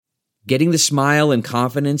Getting the smile and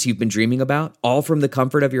confidence you've been dreaming about, all from the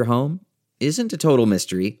comfort of your home, isn't a total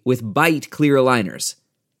mystery with Bite clear aligners.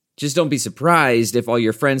 Just don't be surprised if all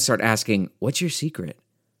your friends start asking, "What's your secret?"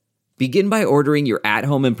 Begin by ordering your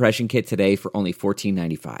at-home impression kit today for only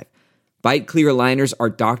 $14.95. Bite clear aligners are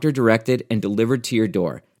doctor-directed and delivered to your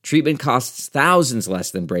door. Treatment costs thousands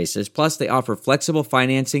less than braces, plus they offer flexible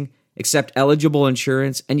financing, accept eligible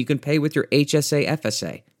insurance, and you can pay with your HSA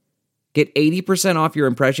FSA. Get 80% off your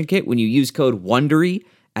impression kit when you use code WONDERY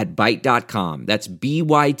at Byte.com. That's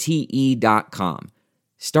BYTE.com.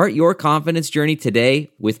 Start your confidence journey today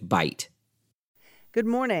with Byte. Good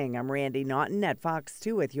morning. I'm Randy Naughton at Fox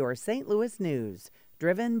 2 with your St. Louis news,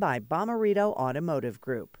 driven by Bomarito Automotive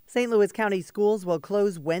Group. St. Louis County schools will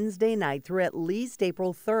close Wednesday night through at least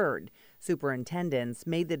April 3rd. Superintendents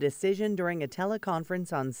made the decision during a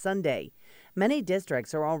teleconference on Sunday. Many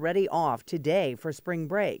districts are already off today for spring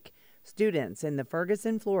break. Students in the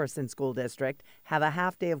Ferguson-Florissant School District have a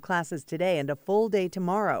half day of classes today and a full day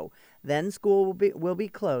tomorrow. Then school will be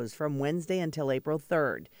closed from Wednesday until April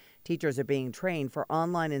 3rd. Teachers are being trained for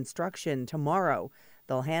online instruction tomorrow.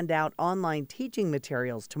 They'll hand out online teaching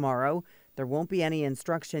materials tomorrow. There won't be any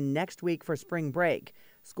instruction next week for spring break.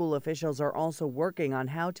 School officials are also working on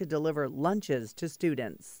how to deliver lunches to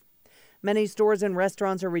students. Many stores and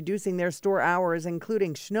restaurants are reducing their store hours,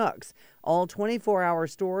 including Schnucks. All 24-hour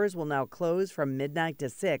stores will now close from midnight to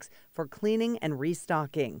 6 for cleaning and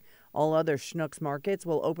restocking. All other Schnucks markets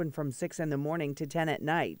will open from 6 in the morning to 10 at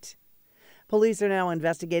night. Police are now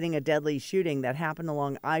investigating a deadly shooting that happened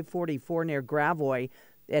along I-44 near Gravois.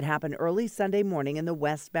 It happened early Sunday morning in the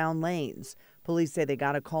westbound lanes. Police say they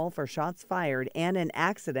got a call for shots fired and an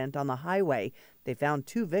accident on the highway. They found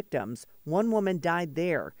 2 victims. One woman died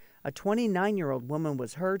there. A 29-year-old woman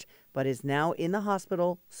was hurt but is now in the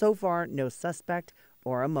hospital. So far, no suspect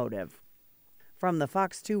or a motive. From the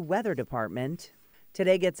Fox 2 Weather Department,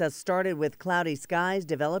 today gets us started with cloudy skies,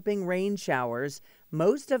 developing rain showers.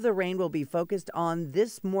 Most of the rain will be focused on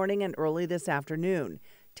this morning and early this afternoon.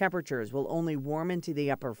 Temperatures will only warm into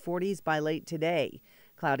the upper 40s by late today.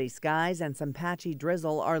 Cloudy skies and some patchy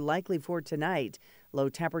drizzle are likely for tonight. Low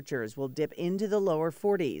temperatures will dip into the lower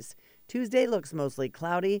 40s. Tuesday looks mostly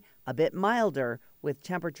cloudy, a bit milder, with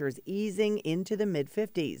temperatures easing into the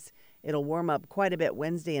mid-50s. It'll warm up quite a bit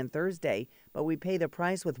Wednesday and Thursday, but we pay the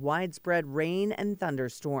price with widespread rain and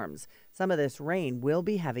thunderstorms. Some of this rain will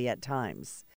be heavy at times.